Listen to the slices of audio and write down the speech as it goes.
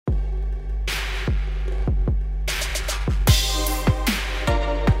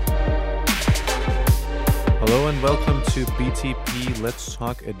Hello and welcome to BTP Let's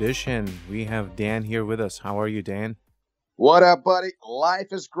Talk Edition. We have Dan here with us. How are you, Dan? What up, buddy? Life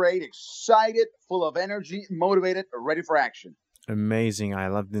is great, excited, full of energy, motivated, ready for action. Amazing. I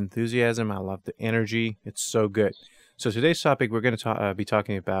love the enthusiasm. I love the energy. It's so good. So today's topic, we're going to be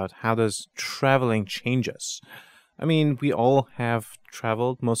talking about how does traveling change us? I mean, we all have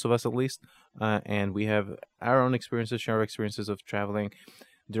traveled, most of us at least, and we have our own experiences, share our experiences of traveling.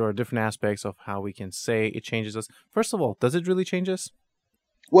 There are different aspects of how we can say it changes us. First of all, does it really change us?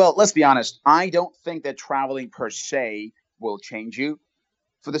 Well, let's be honest. I don't think that traveling per se will change you,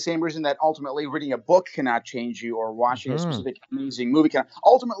 for the same reason that ultimately reading a book cannot change you or watching a specific amazing movie cannot.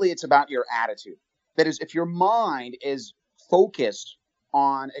 Ultimately, it's about your attitude. That is, if your mind is focused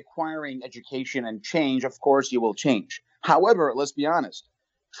on acquiring education and change, of course, you will change. However, let's be honest.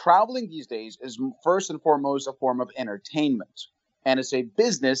 Traveling these days is first and foremost a form of entertainment. And it's a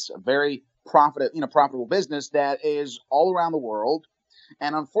business, a very profitable business that is all around the world.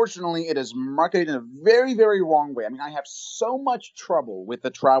 And unfortunately, it is marketed in a very, very wrong way. I mean, I have so much trouble with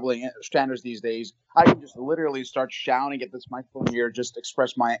the traveling standards these days. I can just literally start shouting at this microphone here, just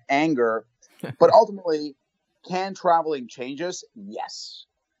express my anger. But ultimately, can traveling change us? Yes.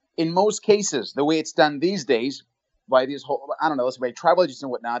 In most cases, the way it's done these days by these let's say travel agents and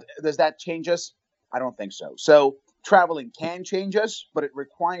whatnot, does that change us? I don't think so. So traveling can change us, but it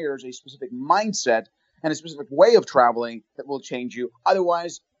requires a specific mindset and a specific way of traveling that will change you.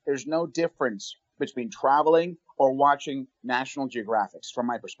 Otherwise, there's no difference between traveling or watching National Geographics, from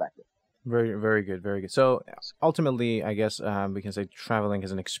my perspective. Very, very good, very good. So ultimately, I guess we can say traveling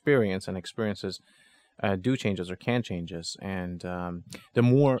is an experience, and experiences do change us or can change us. And the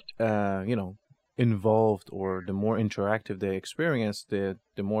more, involved or the more interactive the experience, the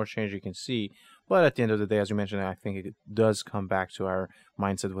more change you can see. But at the end of the day, as you mentioned, I think it does come back to our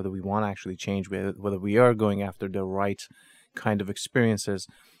mindset, whether we want to actually change, whether we are going after the right kind of experiences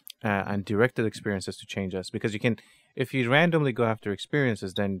and directed experiences to change us. Because if you randomly go after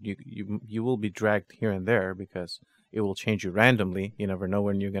experiences, then you will be dragged here and there because it will change you randomly. You never know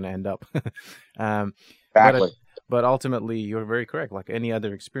when you're going to end up. Exactly. But ultimately, you're very correct. Like any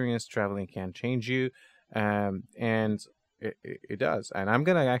other experience, traveling can change you. And it does. And I'm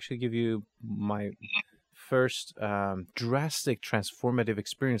going to actually give you my first drastic transformative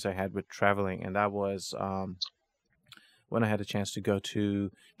experience I had with traveling. And that was when I had a chance to go to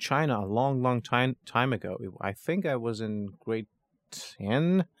China a long, long time ago. I think I was in grade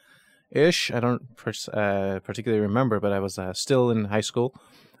 10-ish. I don't particularly remember, but I was still in high school.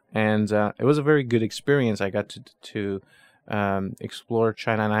 And it was a very good experience. I got to explore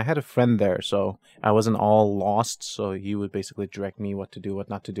China, and I had a friend there, so I wasn't all lost. So he would basically direct me what to do, what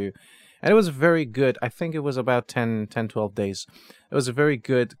not to do. And it was very good. I think it was about 12 days. It was a very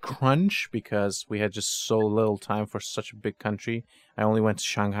good crunch because we had just so little time for such a big country. I only went to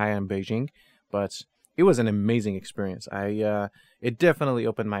Shanghai and Beijing, but it was an amazing experience. It definitely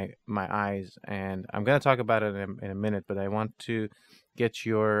opened my eyes, and I'm going to talk about it in a minute, but I want to get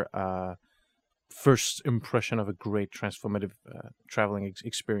your first impression of a great transformative traveling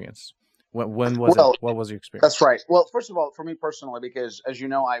experience. When was it? What was your experience? That's right. Well, first of all, for me personally, because as you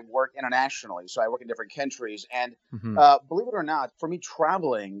know, I work internationally, so I work in different countries. And believe it or not, for me,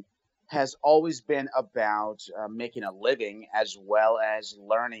 traveling has always been about making a living as well as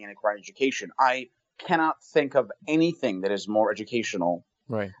learning and acquiring education. I cannot think of anything that is more educational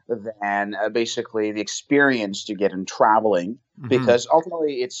than basically the experience you get in traveling, because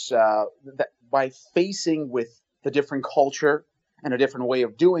ultimately it's that by facing with the different culture and a different way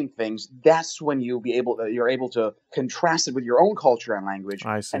of doing things, that's when you're able to contrast it with your own culture and language,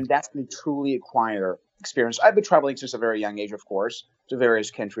 and that's when you truly acquire experience. I've been traveling since a very young age, of course, to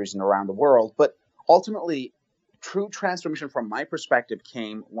various countries and around the world, but ultimately, true transformation from my perspective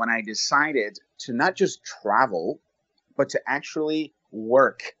came when I decided to not just travel, but to actually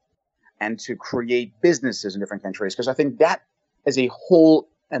work and to create businesses in different countries. Because I think that is a whole,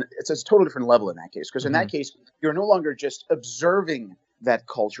 and it's a totally different level in that case. Because in that case, you're no longer just observing that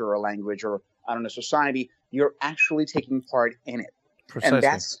culture or language or, I don't know, society. You're actually taking part in it. Precisely. And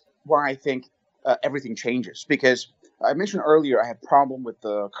that's where I think everything changes. Because I mentioned earlier, I have a problem with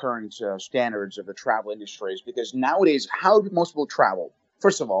the current standards of the travel industries. Because nowadays, how do most people travel?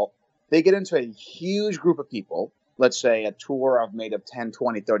 First of all, they get into a huge group of people. Let's say a tour of made of 10,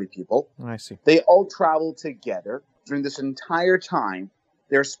 20, 30 people. I see. They all travel together. During this entire time,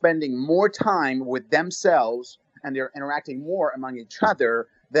 they're spending more time with themselves and they're interacting more among each other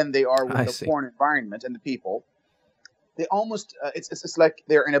than they are with the foreign environment and the people. They almost, it's like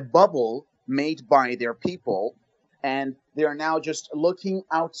they're in a bubble made by their people, and they are now just looking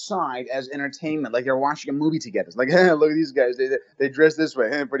outside as entertainment, like they're watching a movie together. It's like, hey, look at these guys, they dress this way,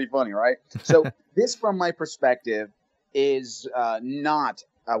 hey, pretty funny, right? So this, from my perspective, is not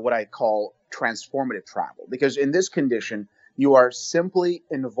what I call transformative travel, because in this condition, you are simply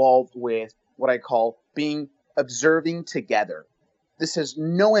involved with what I call being observing together. This has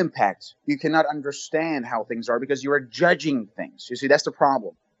no impact. You cannot understand how things are because you are judging things. You see, that's the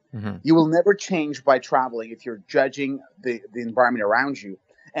problem. Mm-hmm. You will never change by traveling if you're judging the environment around you.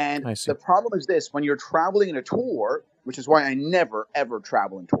 And the problem is this: when you're traveling in a tour, which is why I never, ever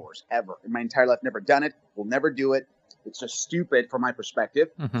travel in tours, ever. In my entire life, never done it, will never do it. It's just stupid from my perspective.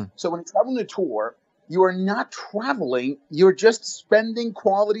 Mm-hmm. So when you're traveling a tour, you are not traveling. You're just spending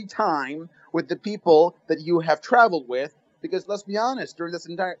quality time with the people that you have traveled with. Because let's be honest, during this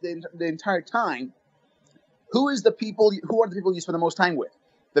the entire time, who are the people you spend the most time with?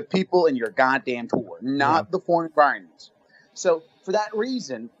 The people in your goddamn tour, not the foreign environments. So for that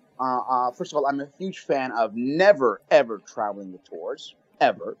reason, first of all, I'm a huge fan of never, ever traveling with tours,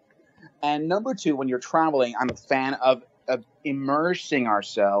 ever. And number two, when you're traveling, I'm a fan of immersing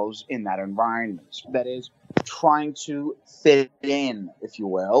ourselves in that environment. That is, trying to fit in, if you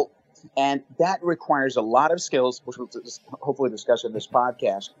will. And that requires a lot of skills, which we'll hopefully discuss in this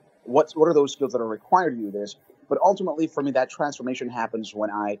podcast. What are those skills that are required to do this? But ultimately, for me, that transformation happens when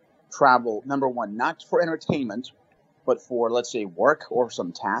I travel, number one, not for entertainment, but for, let's say, work or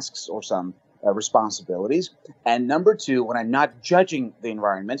some tasks or some responsibilities. And number two, when I'm not judging the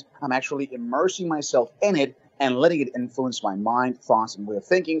environment, I'm actually immersing myself in it and letting it influence my mind, thoughts, and way of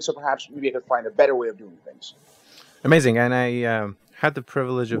thinking. So perhaps maybe I could find a better way of doing things. Amazing. And I had the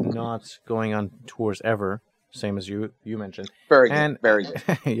privilege of not going on tours ever, same as you mentioned. Very good. Very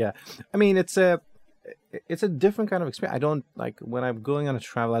good. Yeah. I mean, it's a different kind of experience. I don't like when I'm going on a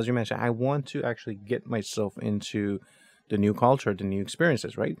travel, as you mentioned, I want to actually get myself into the new culture, the new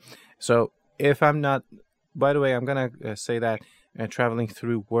experiences, right? So if I'm not, by the way, I'm going to say that traveling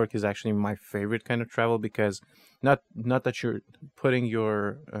through work is actually my favorite kind of travel, because not that you're putting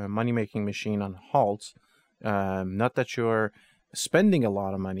your money-making machine on halt, not that you're spending a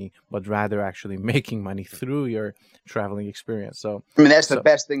lot of money, but rather actually making money through your traveling experience. So I mean, that's the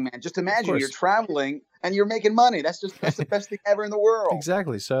best thing, man. Just imagine you're traveling and you're making money. That's the best thing ever in the world.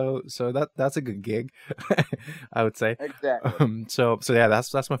 Exactly. So that's a good gig, I would say. Exactly. So yeah,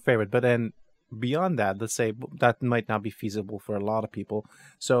 that's my favorite. But then beyond that, let's say that might not be feasible for a lot of people.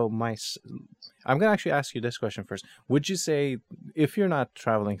 So I'm gonna actually ask you this question first. Would you say, if you're not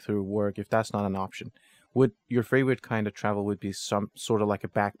traveling through work, if that's not an option, would your favorite kind of travel would be some sort of like a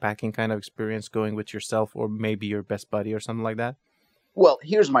backpacking kind of experience, going with yourself or maybe your best buddy or something like that? Well,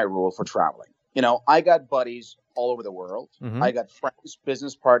 here's my rule for traveling. I got buddies all over the world. Mm-hmm. I got friends,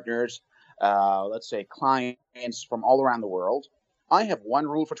 business partners, let's say clients from all around the world. I have one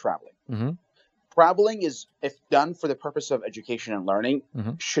rule for traveling. Mm-hmm. Traveling is, if done for the purpose of education and learning,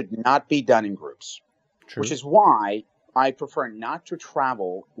 should not be done in groups. True. Which is why I prefer not to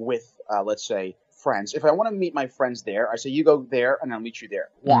travel with, let's say, friends. If I want to meet my friends there, I say, you go there and I'll meet you there.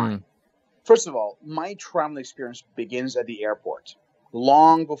 Why? First of all, my travel experience begins at the airport,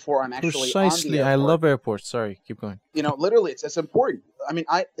 long before I'm actually Precisely. on the airport. I love airports. Sorry, keep going. Literally, it's important. I mean,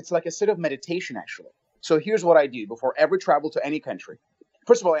 it's like a state of meditation, actually. So here's what I do before every travel to any country.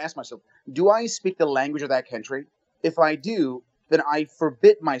 First of all, I ask myself, do I speak the language of that country? If I do, then I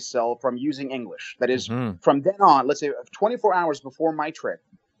forbid myself from using English. That is, from then on, let's say 24 hours before my trip,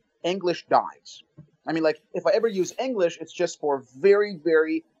 English dies. I mean, like, if I ever use English, it's just for very,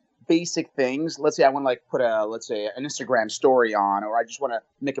 very basic things. Let's say I want to put an Instagram story on, or I just want to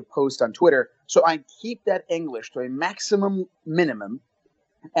make a post on Twitter. So I keep that English to a maximum minimum,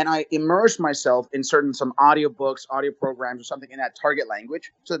 and I immerse myself in some audiobooks, audio programs, or something in that target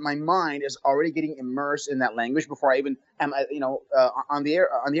language, so that my mind is already getting immersed in that language before I even am, on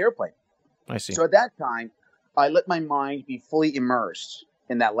the airplane. I see. So at that time, I let my mind be fully immersed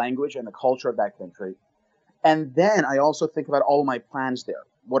in that language and the culture of that country. And then I also think about all of my plans there.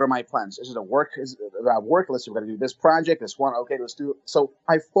 What are my plans? Is it work? Let's say we're going to do this project, this one. Okay, let's do it. So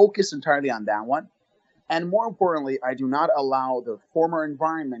I focus entirely on that one. And more importantly, I do not allow the former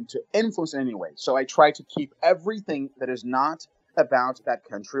environment to influence in any way. So I try to keep everything that is not about that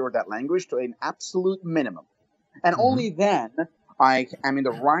country or that language to an absolute minimum. And only then I am in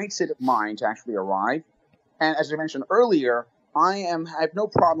the right state of mind to actually arrive. And as I mentioned earlier, I have no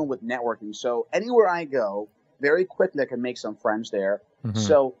problem with networking. So anywhere I go, very quickly I can make some friends there.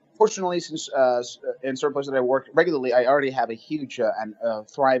 So fortunately, since in certain places that I work regularly, I already have a huge and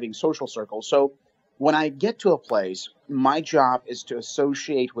thriving social circle. So when I get to a place, my job is to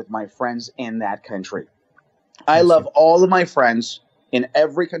associate with my friends in that country. I I see. love all of my friends in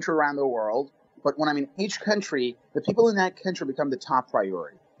every country around the world, but when I'm in each country, the people in that country become the top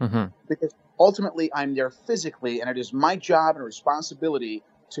priority Hmm. because ultimately I'm there physically, and it is my job and responsibility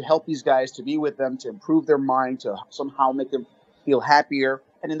to help these guys, to be with them, to improve their mind, to somehow make them feel happier.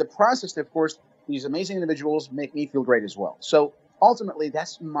 And in the process, of course, these amazing individuals make me feel great as well. So ultimately,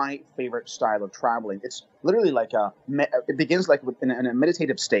 that's my favorite style of traveling. It's literally like it begins like in a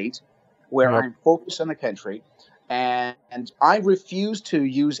meditative state where Yep. I'm focused on the country, and I refuse to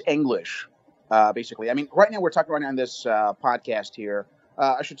use English. Basically, I mean, right now we're talking right now on this podcast here.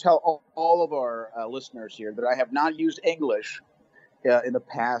 I should tell all of our listeners here that I have not used English in the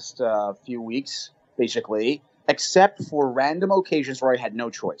past few weeks, basically, except for random occasions where I had no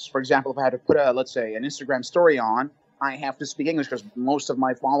choice. For example, if I had to put let's say, an Instagram story on, I have to speak English because most of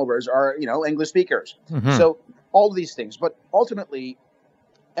my followers are, English speakers. Hmm. So all of these things, but ultimately,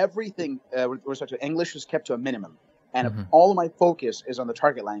 everything with respect to English is kept to a minimum, and Hmm. all of my focus is on the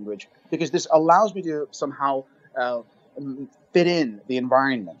target language because this allows me to somehow uh, fit in the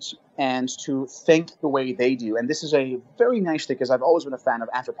environment and to think the way they do. And this is a very nice thing because I've always been a fan of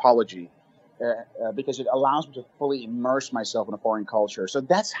anthropology. Because it allows me to fully immerse myself in a foreign culture. So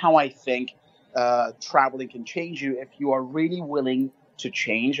that's how I think traveling can change you if you are really willing to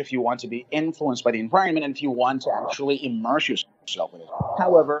change, if you want to be influenced by the environment, and if you want to actually immerse yourself in it.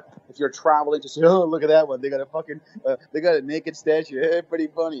 However, if you're traveling to say, "Oh, look at that one! They got a fucking, they got a naked statue. Hey, pretty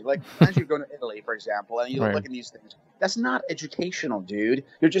funny." Like imagine you're going to Italy, for example, and you Right. look at these things. That's not educational, dude.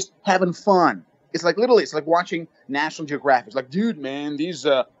 You're just having fun. It's like literally, it's like watching National Geographic. It's like, dude, man, these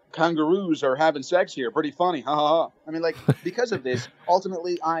kangaroos are having sex here. Pretty funny. Ha ha ha. I mean, like, because of this,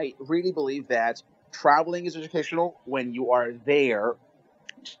 ultimately, I really believe that traveling is educational when you are there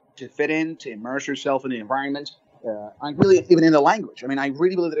to fit in, to immerse yourself in the environment. I really, even in the language. I mean, I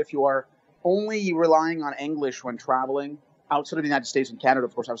really believe that if you are only relying on English when traveling outside of the United States and Canada,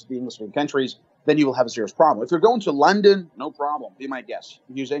 of course, outside the English-speaking countries, then you will have a serious problem. If you're going to London, no problem. Be my guest.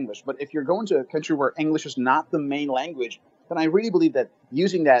 Use English. But if you're going to a country where English is not the main language, then I really believe that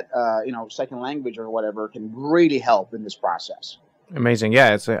using that, second language or whatever can really help in this process. Amazing.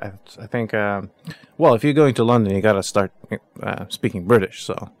 Yeah, I think. Well, if you're going to London, you gotta start speaking British.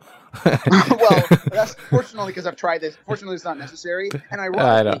 So. Well, that's fortunately because I've tried this. Fortunately, it's not necessary. And I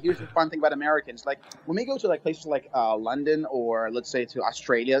ironically, know. here's the fun thing about Americans: like when we go to like places like London or let's say to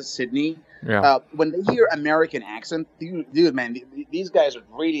Australia, Sydney, Yeah. when they hear American accent, dude, man, these guys are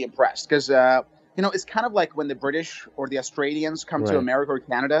really impressed because it's kind of like when the British or the Australians come to Right. America or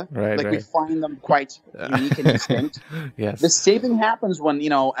Canada, Right. like we Right. find them quite unique and distinct. The Yes. same thing happens when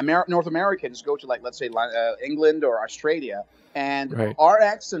North Americans go to like let's say England or Australia, and Right. our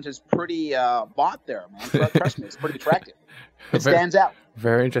accent is pretty bought there, man. Trust me, it's pretty attractive. It very, stands out.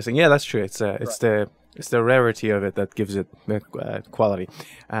 very interesting. Yeah, that's true. Right. It's the rarity of it that gives it quality.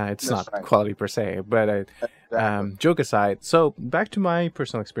 It's That's not right. quality per se, but Exactly. joke aside. So back to my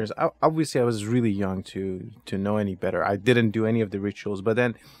personal experience. Obviously, I was really young to know any better. I didn't do any of the rituals, but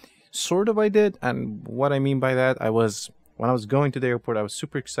then sort of I did. And what I mean by that, when I was going to the airport, I was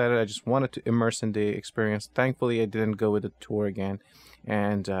super excited. I just wanted to immerse in the experience. Thankfully, I didn't go with the tour again,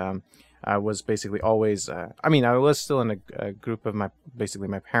 and I was basically always. I mean, I was still in a group of basically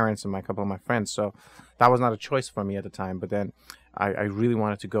my parents and my couple of my friends, so that was not a choice for me at the time. But then I really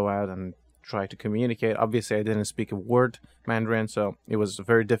wanted to go out and try to communicate. Obviously, I didn't speak a word Mandarin, so it was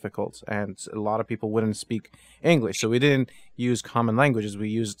very difficult, and a lot of people wouldn't speak English, so we didn't use common languages. We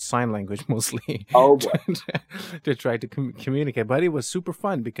used sign language mostly Oh boy. to try to communicate. But it was super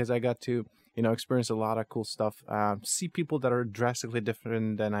fun because I got to experience a lot of cool stuff. See people that are drastically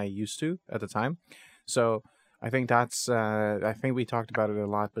different than I used to at the time. So I think that's. I think we talked about it a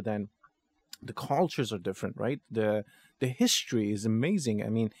lot, but then the cultures are different, right? The history is amazing. I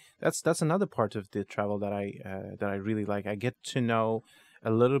mean, that's another part of the travel that I really like. I get to know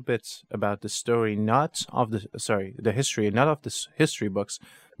a little bit about the story, not of the history, not of the history books,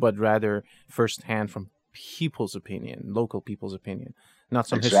 but rather firsthand from people's opinion, local people's opinion, not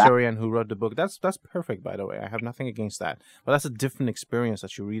some Exactly. historian who wrote the book. That's perfect, by the way. I have nothing against that, but that's a different experience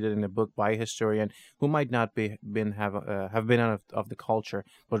that you read it in a book by a historian who might not have been out of the culture,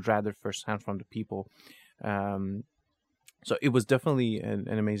 but rather firsthand from the people. Um, so it was definitely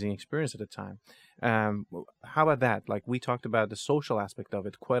an amazing experience at the time. How about that? Like we talked about the social aspect of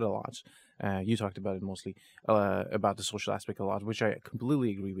it quite a lot. You talked about it mostly about the social aspect a lot, which I completely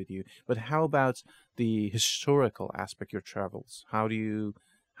agree with you. But how about the historical aspect of your travels? How do you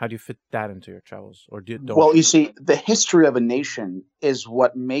fit that into your travels, or don't Well, you you? see, the history of a nation is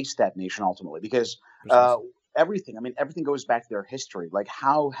what makes that nation ultimately, because uh, Precisely. everything. I mean, everything goes back to their history. Like,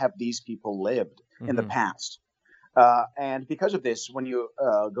 how have these people lived in the Mm-hmm. past? And because of this, when you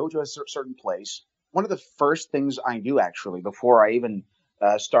go to a certain place, one of the first things I do actually before I even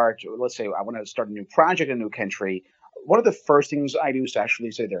start, let's say I want to start a new project in a new country, one of the first things I do is to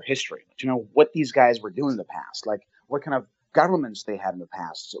actually say their history. You know, what these guys were doing in the past, like what kind of governments they had in the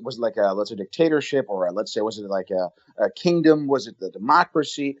past. Was it like a, let's say, dictatorship, or let's say, was it like a kingdom? Was it the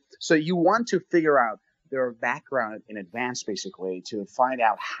democracy? So you want to figure out their background in advance, basically, to find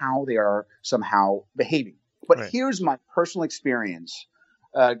out how they are somehow behaving. But Right. here's my personal experience,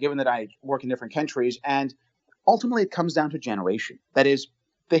 given that I work in different countries, and ultimately it comes down to generation. That is,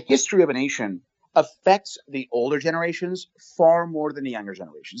 the history of a nation affects the older generations far more than the younger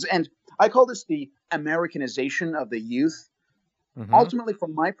generations. And I call this the Americanization of the youth. Mm-hmm. Ultimately,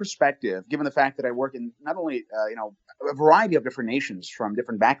 from my perspective, given the fact that I work in not only a variety of different nations from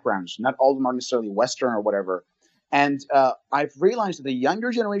different backgrounds, not all of them are necessarily Western or whatever, and I've realized that the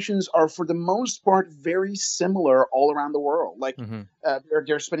younger generations are, for the most part, very similar all around the world. Like Mm-hmm.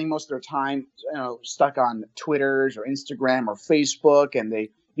 they're spending most of their time, stuck on Twitters or Instagram or Facebook, and they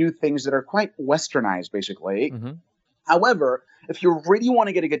do things that are quite westernized, basically. Mm-hmm. However, if you really want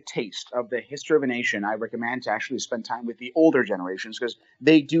to get a good taste of the history of a nation, I recommend to actually spend time with the older generations because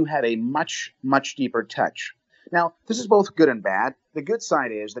they do have a much, much deeper touch. Now, this is both good and bad. The good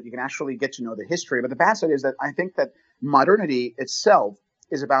side is that you can actually get to know the history, but the bad side is that I think that modernity itself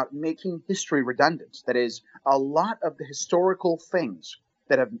is about making history redundant. That is, a lot of the historical things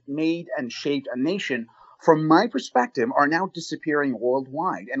that have made and shaped a nation, from my perspective, are now disappearing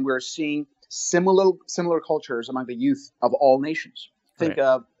worldwide, and we're seeing similar cultures among the youth of all nations. Think Right.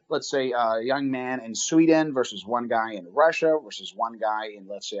 of, let's say, a young man in Sweden versus one guy in Russia versus one guy in,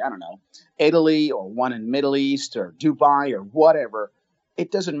 let's say, I don't know, Italy, or one in Middle East or Dubai or whatever. It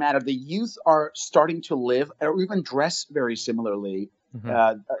doesn't matter. The youth are starting to live or even dress very similarly, Mm-hmm.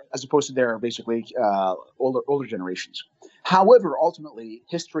 uh, as opposed to their basically older generations. However, ultimately,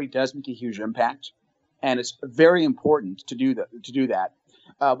 history does make a huge impact, and it's very important to do that.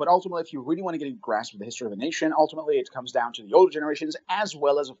 But ultimately, if you really want to get a grasp of the history of the nation, ultimately it comes down to the older generations, as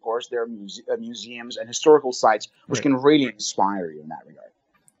well as, of course, their museums and historical sites, which Right. can really inspire you in that regard.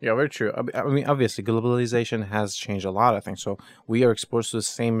 Yeah, very true. I mean, obviously, globalization has changed a lot of things. So we are exposed to the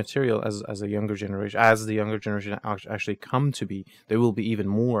same material as a younger generation. As the younger generation actually come to be, they will be even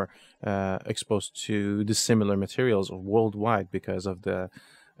more exposed to the similar materials worldwide because of the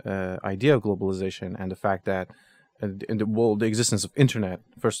idea of globalization and the fact that in the world, the existence of internet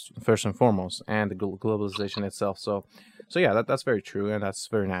first and foremost, and the globalization itself. So yeah, that's very true, and that's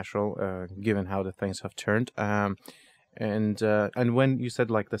very natural, given how the things have turned. And when you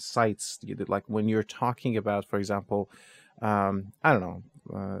said like the sites, like when you're talking about, for example, I don't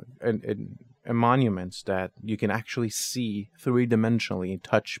know, a monument that you can actually see three-dimensionally,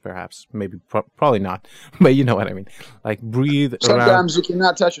 touch perhaps, maybe probably not, but you know what I mean. Like breathe around. Sometimes you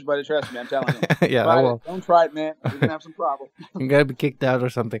cannot touch it, buddy. Trust me, I'm telling you. Yeah, Try it. well, Don't try it, man. You're gonna have some problem. you're gonna be kicked out or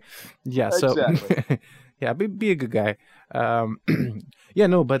something. Yeah, so Exactly. yeah, be a good guy. Um, yeah,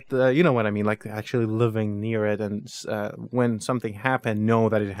 no, but you know what I mean, like actually living near it, and when something happened, know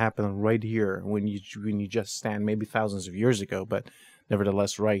that it happened right here when you just stand maybe thousands of years ago, but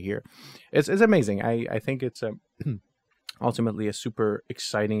nevertheless right here. It's amazing. I think it's ultimately a super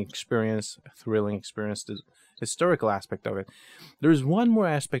exciting experience, a thrilling experience. The historical aspect of it. There's one more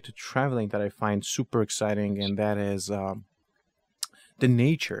aspect to traveling that I find super exciting, and that is the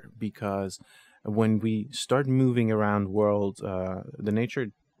nature, because when we start moving around world, the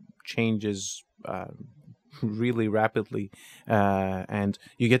nature changes really rapidly, and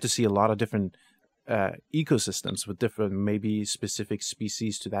you get to see a lot of different ecosystems with different maybe specific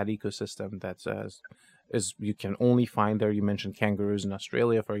species to that ecosystem that is you can only find there. You mentioned kangaroos in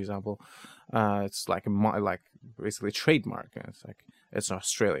Australia, for example. It's like like basically a trademark. It's like it's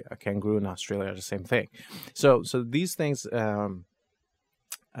Australia. A kangaroo in Australia are the same thing. So these things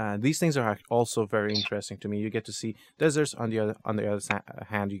are also very interesting to me. You get to see deserts on the other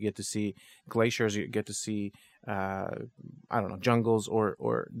hand. You get to see glaciers. You get to see I don't know, jungles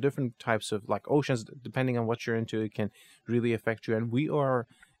or different types of like oceans. Depending on what you're into, it can really affect you. And we are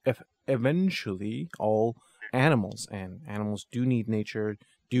eventually all animals, and animals do need nature,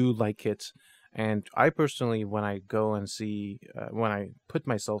 do like it. And I personally, when I go and see, when I put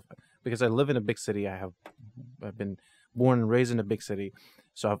myself, because I live in a big city, I've been born and raised in a big city,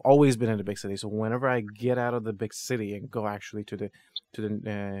 so I've always been in a big city. So whenever I get out of the big city and go actually to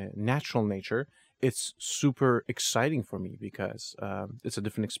the natural nature, it's super exciting for me because it's a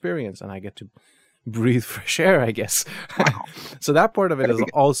different experience, and I get to breathe fresh air, I guess. Wow. So that part of it is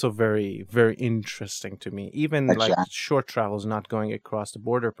also very, very interesting to me. Even like Exactly. short travels, not going across the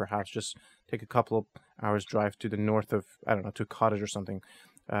border, perhaps just take a couple of hours drive to the north of, I don't know, to a cottage or something,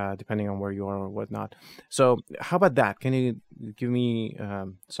 depending on where you are or whatnot. So how about that? Can you give me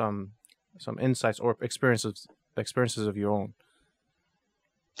some insights or experiences of your own?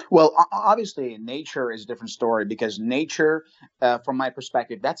 Well, obviously, nature is a different story because nature, from my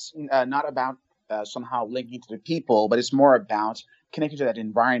perspective, that's not about somehow linking to the people, but it's more about connecting to that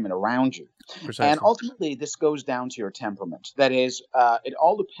environment around you. And Precisely. ultimately, this goes down to your temperament. That is, it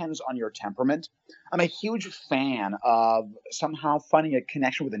all depends on your temperament. I'm a huge fan of somehow finding a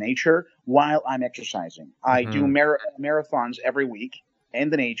connection with the nature while I'm exercising. I do Mm-hmm. marathons every week in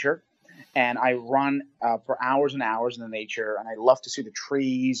the nature, and I run for hours and hours in the nature, and I love to see the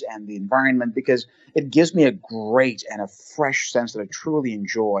trees and the environment because it gives me a great and a fresh sense that I truly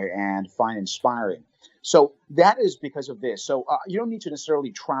enjoy and find inspiring. So that is because of this. So you don't need to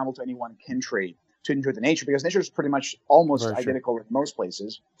necessarily travel to any one country to enjoy the nature because nature is pretty much almost Very true. identical in most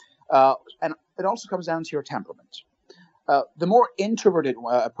places. And it also comes down to your temperament. The more introverted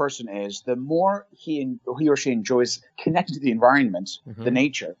a person is, the more he or she enjoys connecting to the environment, the Mm-hmm.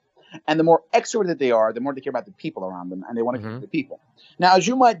 nature, and the more extroverted they are, the more they care about the people around them, and they want to connect Mm-hmm. with the people. Now, as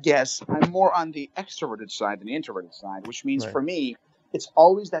you might guess, I'm more on the extroverted side than the introverted side, which means Right. for me, it's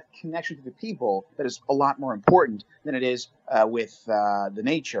always that connection to the people that is a lot more important than it is with the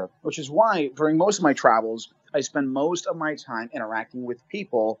nature, which is why during most of my travels, I spend most of my time interacting with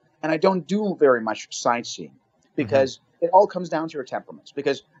people, and I don't do very much sightseeing Mm-hmm. because it all comes down to your temperaments.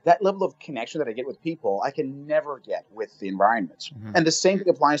 Because that level of connection that I get with people, I can never get with the environments. Mm-hmm. And the same thing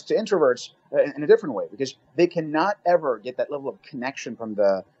applies to introverts in a different way, because they cannot ever get that level of connection from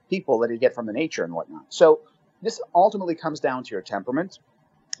the people that you get from the nature and whatnot. So this ultimately comes down to your temperament.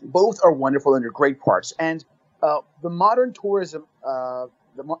 Both are wonderful and they're great parts. And the modern tourism,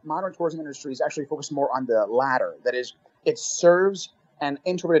 modern tourism industry is actually focused more on the latter. That is, it serves an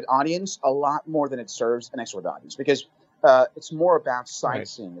introverted audience a lot more than it serves an extroverted audience because it's more about Right.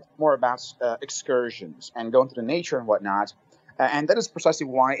 sightseeing, it's more about excursions and going to the nature and whatnot. And that is precisely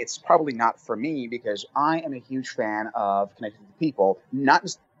why it's probably not for me because I am a huge fan of connecting with people, not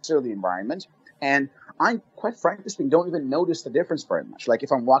necessarily the environment. And I, quite frankly speaking, don't even notice the difference very much. Like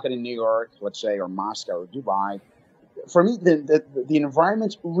if I'm walking in New York, let's say, or Moscow or Dubai, for me, the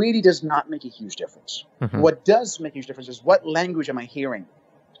environment really does not make a huge difference. Mm-hmm. What does make a huge difference is what language am I hearing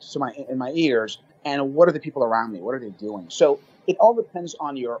in my ears, and what are the people around me? What are they doing? So it all depends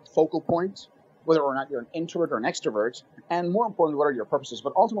on your focal point, whether or not you're an introvert or an extrovert, and more importantly, what are your purposes.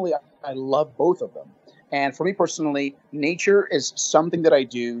 But ultimately, I love both of them. And for me personally, nature is something that I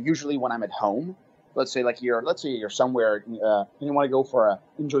do usually when I'm at home. Let's say you're somewhere and you want to go for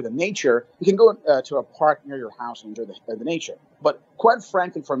enjoy the nature. You can go to a park near your house and enjoy the nature. But quite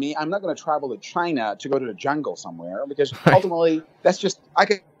frankly, for me, I'm not going to travel to China to go to the jungle somewhere because Right. ultimately that's just I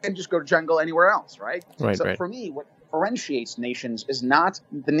can just go to jungle anywhere else, right? Right. So Right. for me, what differentiates nations is not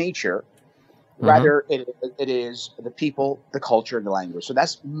the nature, Mm-hmm. rather it is the people, the culture, and the language. So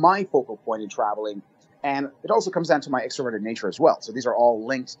that's my focal point in traveling, and it also comes down to my extroverted nature as well. So these are all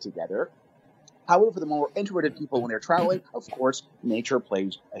linked together. However, for the more introverted people, when they're traveling, of course, nature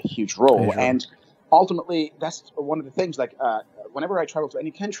plays a huge role. Sure. And ultimately, that's one of the things. Like, whenever I travel to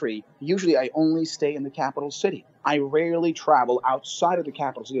any country, usually I only stay in the capital city. I rarely travel outside of the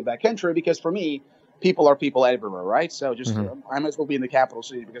capital city of that country because for me, people are people everywhere, right? So just Mm-hmm. I might as well be in the capital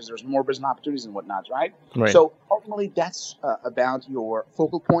city because there's more business opportunities and whatnot, right? Right. So ultimately, that's about your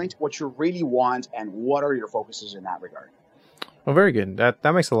focal point, what you really want, and what are your focuses in that regard. Well, very good. That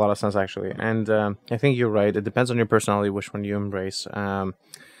makes a lot of sense actually, and I think you're right. It depends on your personality, which one you embrace.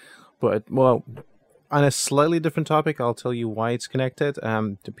 But well, on a slightly different topic, I'll tell you why it's connected.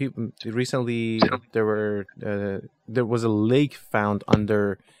 To people recently, there was a lake found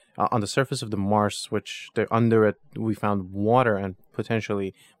under on the surface of the Mars, which under it we found water and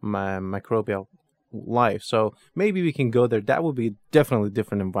potentially microbial life. So maybe we can go there. That would be definitely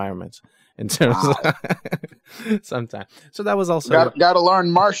different environments in terms Wow. of sometime. So that was also Got to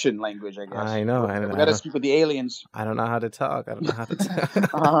learn Martian language, I guess. I know We got to I speak with the aliens. I don't know how to talk. I don't know how to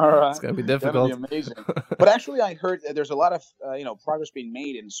talk. All It's right, gonna be gonna be difficult. amazing. But actually, I heard that there's a lot of progress being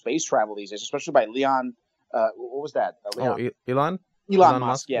made in space travel these days, especially by Leon. What was that? Oh, Elon? Elon Elon Musk.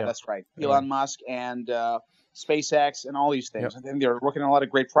 Musk? Yeah, Yeah. that's right. Elon. Elon Musk and SpaceX and all these Yep. things. I think they're working on a lot of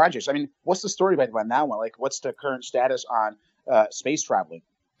great projects. I mean, what's the story behind that one? Like, what's the current status on space traveling?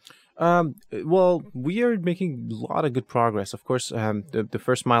 Well, we are making a lot of good progress. Of course, the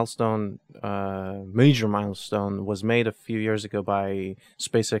first milestone, major milestone, was made a few years ago by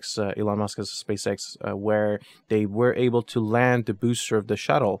SpaceX, Elon Musk's SpaceX, where they were able to land the booster of the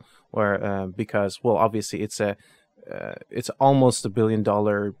shuttle. Where because, well, obviously it's almost $1 billion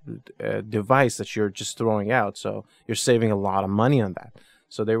device that you're just throwing out, so you're saving a lot of money on that.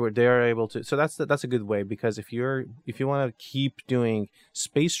 So they are able to. So that's a good way, because if you want to keep doing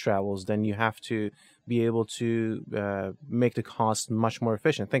space travels, then you have to be able to make the cost much more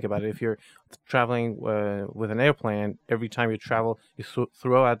efficient. Think about it. If you're traveling with an airplane, every time you travel, you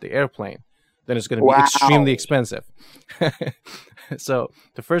throw out the airplane, then it's going to be extremely expensive. So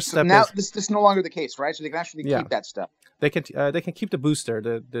the first step now, is this is no longer the case, right? So they can actually keep that stuff. They can keep the booster.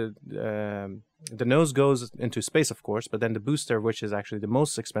 The nose goes into space, of course, but then the booster, which is actually the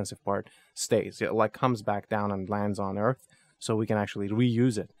most expensive part, stays. It like comes back down and lands on Earth, so we can actually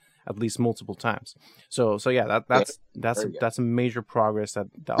reuse it at least multiple times. So yeah, that's a major progress.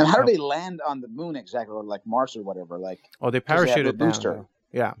 And how do they land on the moon exactly, or like Mars or whatever? Like, they parachute it down.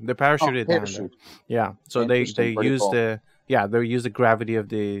 Yeah, they parachute it down. Yeah, so they use they use the gravity of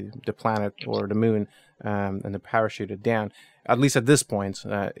the planet or the moon, and they parachute it down. At least at this point,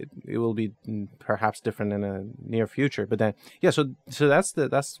 it will be perhaps different in a near future. But then, so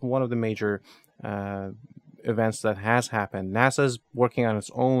that's one of the major events that has happened. NASA's working on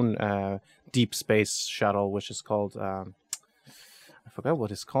its own deep space shuttle, which is called I forgot what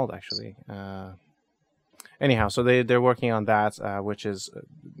it's called actually. Anyhow, so they're working on that, which is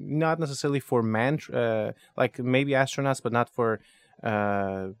not necessarily for like maybe astronauts, but not for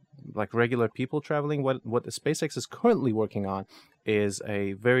like regular people traveling. What the SpaceX is currently working on is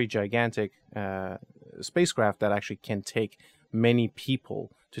a very gigantic spacecraft that actually can take many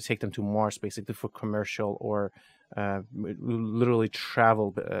people to take them to Mars, basically for commercial or literally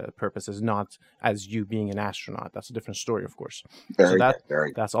travel purposes, not as you being an astronaut. That's a different story, of course.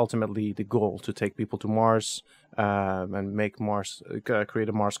 That's ultimately the goal, to take people to Mars and make Mars, create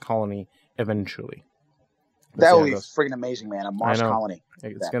a Mars colony eventually. That would be freaking amazing, man. A Mars colony.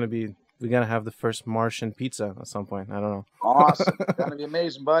 It's going to be, we're going to have the first Martian pizza at some point. I don't know. Awesome. It's going to be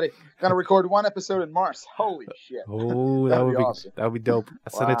amazing, buddy. Going to record one episode in Mars. Holy shit. Oh, that would be awesome. That would be dope.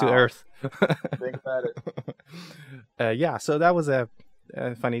 I'll send it to Earth. Think about it. So that was a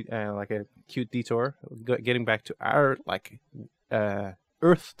funny, like a cute detour. Getting back to our,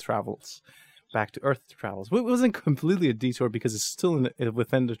 Earth travels. Back to Earth travels. It wasn't completely a detour because it's still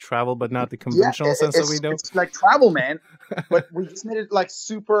within the travel, but not the conventional sense that we know. It's like travel, man. But we just made it like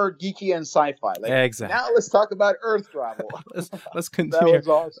super geeky and sci-fi. Like, exactly. Now let's talk about Earth travel. let's continue. That was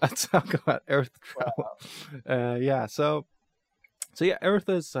awesome. Let's talk about Earth travel. Wow. So Earth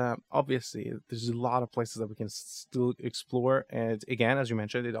is obviously, there's a lot of places that we can still explore. And again, as you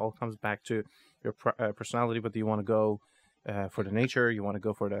mentioned, it all comes back to your personality. Whether you want to go for the nature, you want to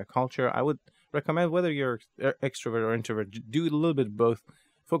go for the culture. I would recommend, whether you're extrovert or introvert, do a little bit of both.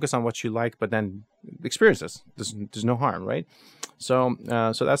 Focus on what you like, but then experience this. There's no harm, right? So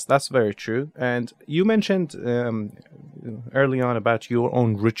that's very true. And you mentioned early on about your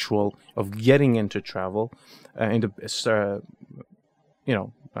own ritual of getting into travel, in the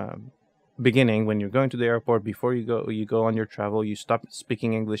beginning, when you're going to the airport. Before you go on your travel, you stop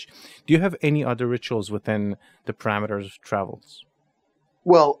speaking English. Do you have any other rituals within the parameters of travels?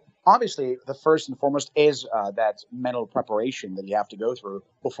 Well, obviously, the first and foremost is that mental preparation that you have to go through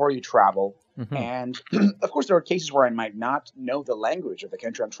before you travel. Mm-hmm. And of course, there are cases where I might not know the language of the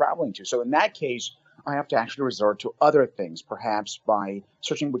country I'm traveling to. So in that case, I have to actually resort to other things, perhaps by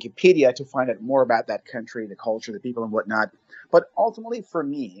searching Wikipedia to find out more about that country, the culture, the people, and whatnot. But ultimately, for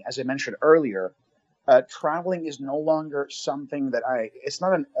me, as I mentioned earlier, traveling is no longer something that it's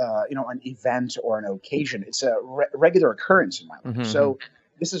not an event or an occasion. It's a regular occurrence in my life. Mm-hmm. So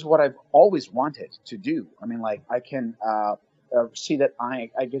this is what I've always wanted to do. I mean, like, I can see that I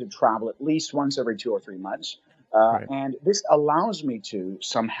get to travel at least once every 2 or 3 months. Right. And this allows me to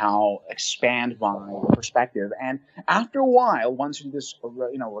somehow expand my perspective. And after a while, once you do this,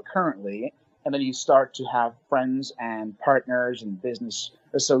 recurrently, and then you start to have friends and partners and business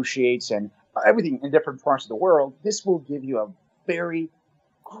associates and everything in different parts of the world, this will give you a very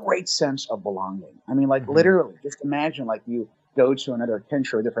great sense of belonging. I mean, like, mm-hmm. literally, just imagine, like, you go to another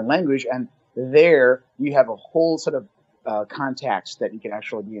country or a different language, and there you have a whole set of contacts that you can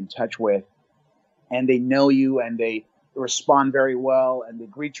actually be in touch with, and they know you, and they respond very well, and they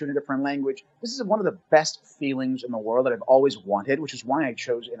greet you in a different language. This is one of the best feelings in the world that I've always wanted, which is why I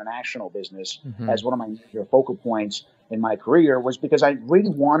chose international business mm-hmm. as one of my major focal points in my career, was because I really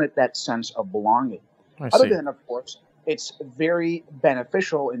wanted that sense of belonging. Other than, of course, it's very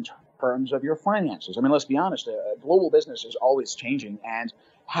beneficial in terms of your finances. I mean, let's be honest, global business is always changing, and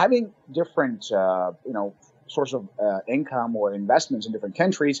having different, source of income or investments in different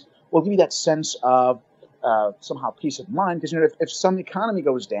countries will give you that sense of somehow peace of mind, because if some economy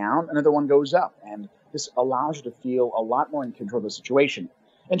goes down, another one goes up, and this allows you to feel a lot more in control of the situation.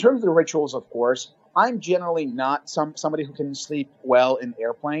 In terms of the rituals, of course, I'm generally not somebody who can sleep well in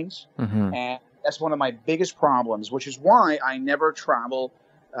airplanes, and that's one of my biggest problems, which is why I never travel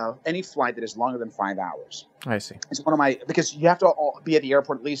any flight that is longer than 5 hours. I see. It's because you have to be at the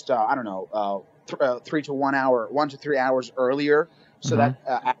airport at least 3 to 1 hour, 1 to 3 hours earlier, so that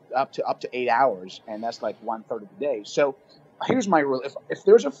up to 8 hours, and that's like 1/3 of the day. So here's my rule: if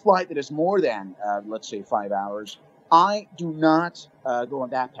there's a flight that is more than let's say 5 hours, I do not go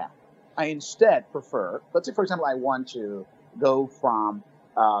on that path. I instead prefer, let's say for example, I want to go from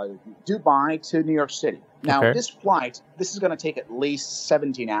Dubai to New York City. Now, this flight, this is going to take at least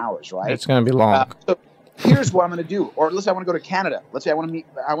 17 hours, right? It's going to be long. So here's what I'm going to do. Or let's say I want to go to Canada. Let's say I want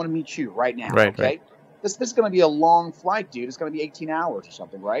to meet you right now. Right, okay. Right. This is going to be a long flight, dude. It's going to be 18 hours or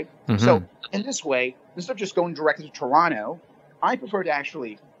something, right? So in this way, instead of just going directly to Toronto, I prefer to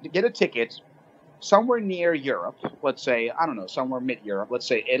actually get a ticket somewhere near Europe. Let's say, I don't know, somewhere mid-Europe. Let's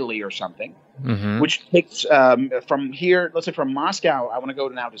say Italy or something, which takes from here, let's say from Moscow, I want to go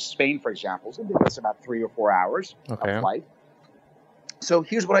now to Spain, for example. So it's about 3 or 4 hours of flight. So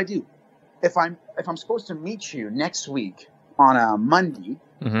here's what I do. If I'm supposed to meet you next week on a Monday,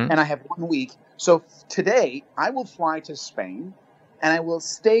 and I have 1 week, so today I will fly to Spain, and I will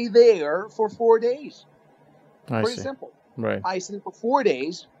stay there for 4 days. Pretty simple. Right. I stay for 4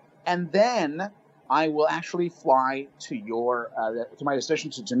 days, and then I will actually fly to to my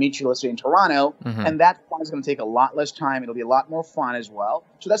destination to meet you, let's say in Toronto, and that flight is going to take a lot less time. It'll be a lot more fun as well.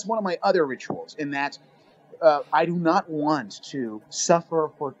 So that's one of my other rituals, in that I do not want to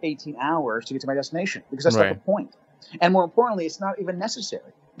suffer for 18 hours to get to my destination, because that's not the point. And more importantly, it's not even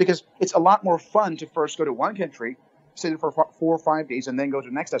necessary, because it's a lot more fun to first go to one country, stay there for 4 or 5 days, and then go to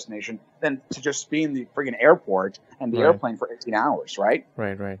the next destination, than to just be in the friggin' airport and the airplane for 18 hours, right?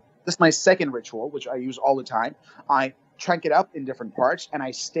 Right. This is my second ritual, which I use all the time. I chunk it up in different parts, and I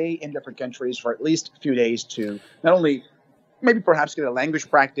stay in different countries for at least a few days to not only maybe perhaps get a language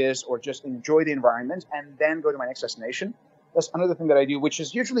practice or just enjoy the environment, and then go to my next destination. That's another thing that I do, which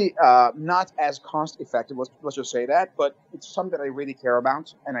is usually not as cost effective. Let's just say that, but it's something that I really care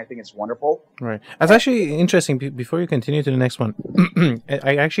about, and I think it's wonderful. Right. That's actually interesting. Before you continue to the next one,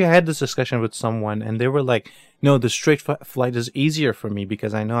 I actually had this discussion with someone, and they were like, "No, the straight flight is easier for me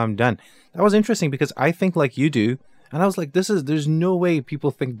because I know I'm done." That was interesting, because I think like you do, and I was like, there's no way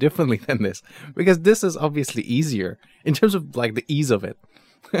people think differently than this, because this is obviously easier in terms of like the ease of it.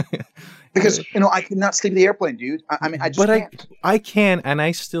 Because I could not sleep in the airplane, dude. I mean, I just can't. I can, and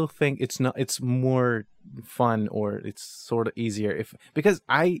I still think it's more fun, or it's sort of easier because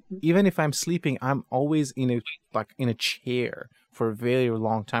even if I'm sleeping, I'm always in a chair for a very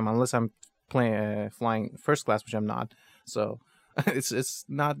long time, unless I'm flying first class, which I'm not. So it's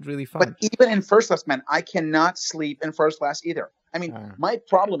not really fun. But even in first class, man, I cannot sleep in first class either. I mean, my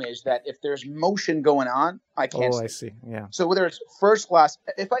problem is that if there's motion going on, I can't sleep. I see. Yeah. So whether it's first class,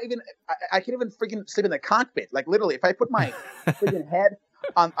 I can even freaking sleep in the cockpit. Like literally, if I put my freaking head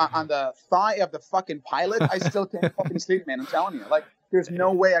on the thigh of the fucking pilot, I still can't fucking sleep, man. I'm telling you, like, there's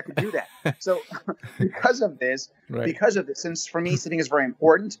no way I could do that. So because of this, since for me sitting is very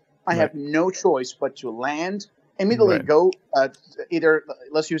important, I have no choice but to land. Immediately go either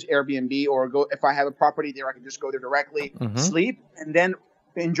let's use Airbnb, or go if I have a property there, I can just go there directly, sleep, and then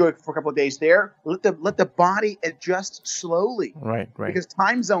enjoy for a couple of days there. Let the body adjust slowly. Right. Because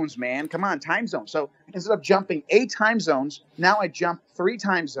time zones, man, come on, time zones. So instead of jumping 8 time zones, now I jump 3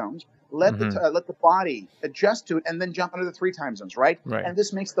 time zones. Let the body adjust to it, and then jump another 3 time zones. Right. And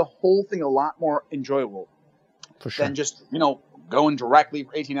this makes the whole thing a lot more enjoyable. For sure. Than just going directly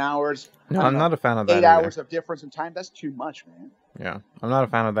for 18 hours. No, I'm not a fan of that. 8 hours of difference in time, that's too much, man. Yeah, I'm not a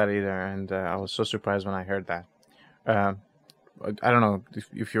fan of that either, and I was so surprised when I heard that. I don't know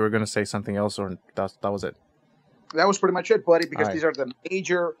if you were going to say something else, or that was it. That was pretty much it, buddy, because these are the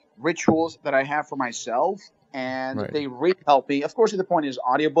major rituals that I have for myself, and they really help me. Of course, the point is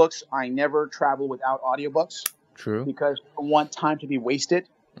audiobooks. I never travel without audiobooks. True. Because I want time to be wasted,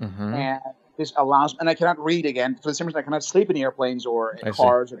 and this allows, and I cannot read again for the same reason I cannot sleep in airplanes or in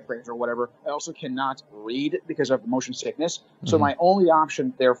cars or trains or whatever. I also cannot read because of motion sickness. So my only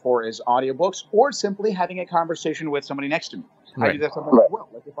option, therefore, is audiobooks, or simply having a conversation with somebody next to me. I do that sometimes as well.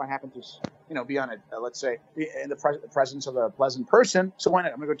 Like if I happen to, be on let's say, in the presence of a pleasant person, so why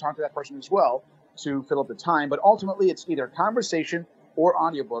not? I'm going to go talk to that person as well to fill up the time. But ultimately, it's either conversation or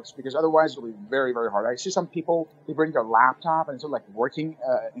audiobooks, because otherwise it'll be very, very hard. I see some people, they bring their laptop and it's like working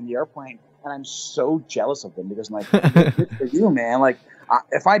in the airplane, and I'm so jealous of them because I'm like, good for you, man. Like,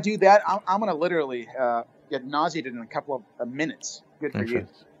 if I do that, I'm going to literally get nauseated in a couple of minutes. Good for you.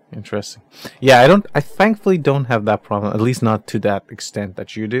 Interesting. Yeah, I thankfully don't have that problem, at least not to that extent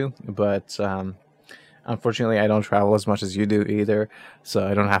that you do, but unfortunately, I don't travel as much as you do either, so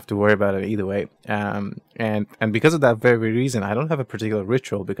I don't have to worry about it either way. And because of that very reason, I don't have a particular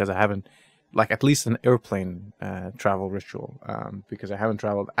ritual, because I haven't, like, at least an airplane travel ritual, because I haven't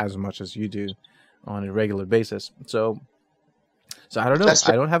traveled as much as you do on a regular basis. So I don't know.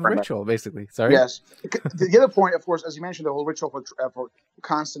 I don't have a ritual, basically. Sorry. Yes. The other point, of course, as you mentioned, the whole ritual for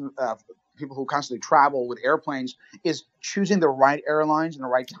constant people who constantly travel with airplanes is choosing the right airlines and the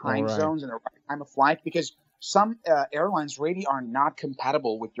right time zones and the right time of flight, because some airlines really are not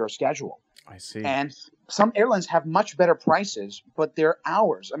compatible with your schedule. I see. And some airlines have much better prices, but their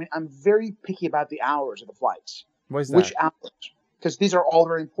hours. I mean, I'm very picky about the hours of the flights. Why is that? Which hours? Because these are all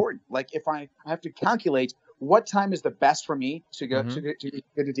very important. Like, if I have to calculate what time is the best for me to go to get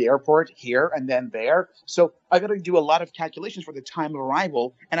to the airport here and then there. So I got to do a lot of calculations for the time of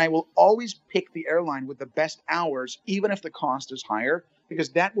arrival, and I will always pick the airline with the best hours, even if the cost is higher, because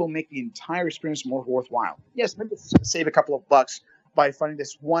that will make the entire experience more worthwhile. Yes, maybe save a couple of bucks by finding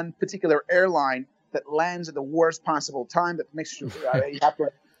this one particular airline that lands at the worst possible time, that makes you have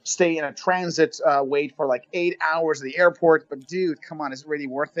to stay in a transit wait for like 8 hours at the airport. But dude, come on, is it really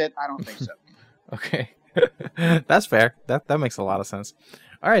worth it? I don't think so. Okay. That's fair. That makes a lot of sense.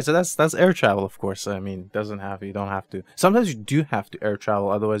 All right, so that's air travel, of course. I mean, you don't have to. Sometimes you do have to air travel,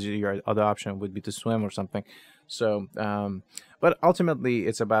 otherwise your other option would be to swim or something. So, but ultimately,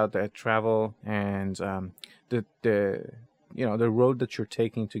 it's about the travel and the road that you're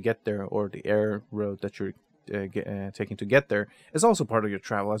taking to get there, or the air road that you're taking to get there, is also part of your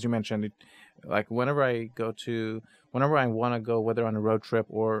travel. As you mentioned, like whenever I want to go, whether on a road trip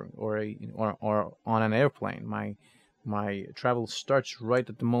or on an airplane, my travel starts right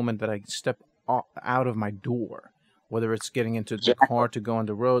at the moment that I step out of my door, whether it's getting into the car to go on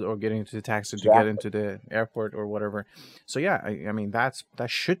the road or getting into the taxi to get into the airport or whatever. So yeah, I mean, that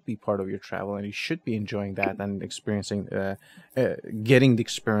should be part of your travel, and you should be enjoying that and experiencing, getting the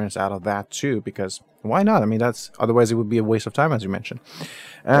experience out of that too, because why not? I mean, otherwise it would be a waste of time, as you mentioned.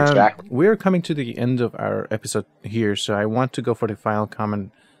 Exactly. We're coming to the end of our episode here, so I want to go for the final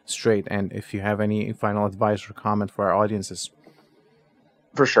comment straight, and if you have any final advice or comment for our audiences.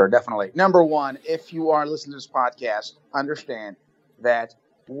 For sure, definitely. Number one, if you are listening to this podcast, understand that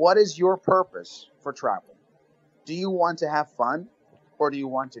what is your purpose for travel? Do you want to have fun, or do you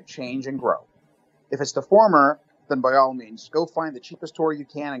want to change and grow? If it's the former, then by all means, go find the cheapest tour you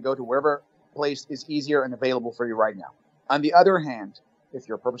can and go to wherever place is easier and available for you right now. On the other hand, if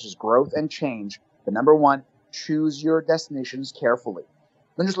your purpose is growth and change, then number one, choose your destinations carefully.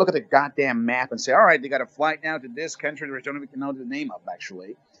 Don't just look at the goddamn map and say, all right, they got a flight now to this country that I don't even know the name of,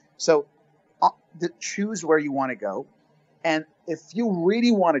 actually. So choose where you want to go. And if you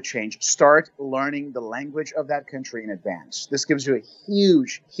really want to change, start learning the language of that country in advance. This gives you a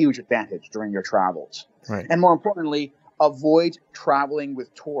huge, huge advantage during your travels. Right. And more importantly, avoid traveling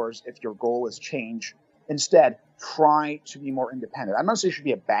with tours if your goal is change. Instead, try to be more independent. I'm not saying you should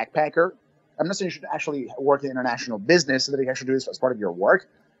be a backpacker. I'm not saying you should actually work in international business so that you actually do this as part of your work.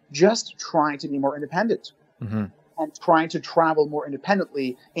 Just try to be more independent and try to travel more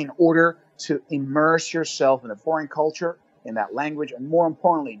independently in order to immerse yourself in a foreign culture, in that language, and more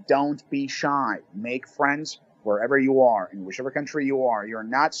importantly, don't be shy. Make friends wherever you are, in whichever country you are. You're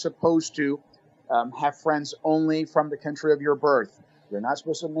not supposed to have friends only from the country of your birth. You're not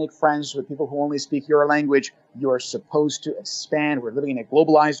supposed to make friends with people who only speak your language. You are supposed to expand. We're living in a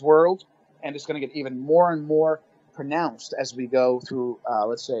globalized world, and it's going to get even more and more pronounced as we go through,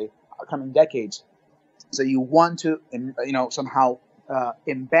 let's say, coming decades. So you want to, somehow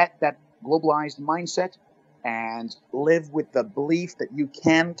embed that globalized mindset and live with the belief that you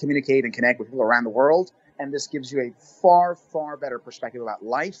can communicate and connect with people around the world. And this gives you a far, far better perspective about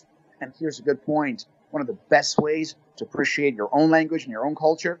life. And here's a good point. One of the best ways to appreciate your own language and your own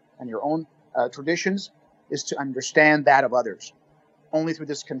culture and your own traditions is to understand that of others. Only through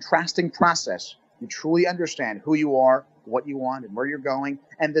this contrasting process, you truly understand who you are, what you want, and where you're going.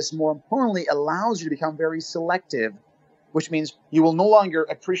 And this, more importantly, allows you to become very selective, which means you will no longer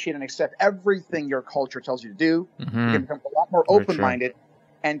appreciate and accept everything your culture tells you to do. You can become a lot more open-minded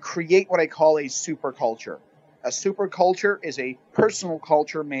and create what I call a super culture. A super culture is a personal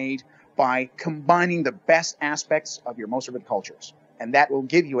culture made by combining the best aspects of your most of cultures. And that will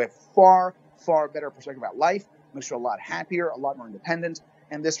give you a far, far better perspective about life makes you a lot happier, a lot more independent.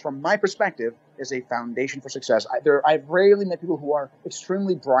 And this, from my perspective, is a foundation for success. I've rarely met people who are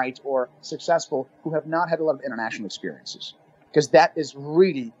extremely bright or successful who have not had a lot of international experiences, because that is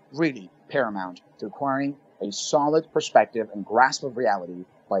really, really paramount to acquiring a solid perspective and grasp of reality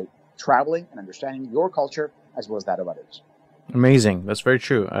by traveling and understanding your culture as well as that of others. Amazing. That's very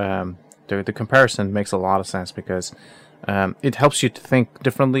true. The comparison makes a lot of sense because it helps you to think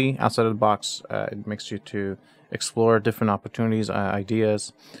differently outside of the box. It makes you to explore different opportunities,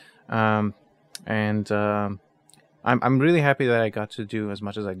 ideas, and I'm really happy that I got to do as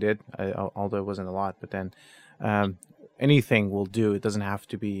much as I did, although it wasn't a lot. But then anything will do. It doesn't have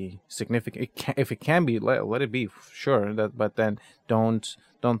to be significant. If it can be, let it be. Sure, but then don't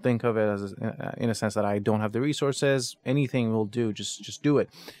think of it as in a sense that I don't have the resources. Anything will do. Just do it.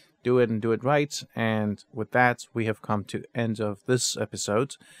 Do it and do it right. And with that, we have come to end of this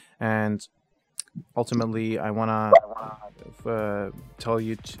episode. And ultimately, I want to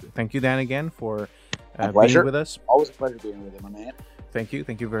thank you, Dan, again for being with us. Always a pleasure being with you, my man. Thank you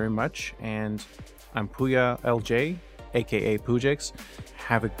very much. And I'm Puya LJ, aka Pujix.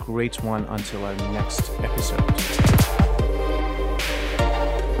 Have a great one until our next episode.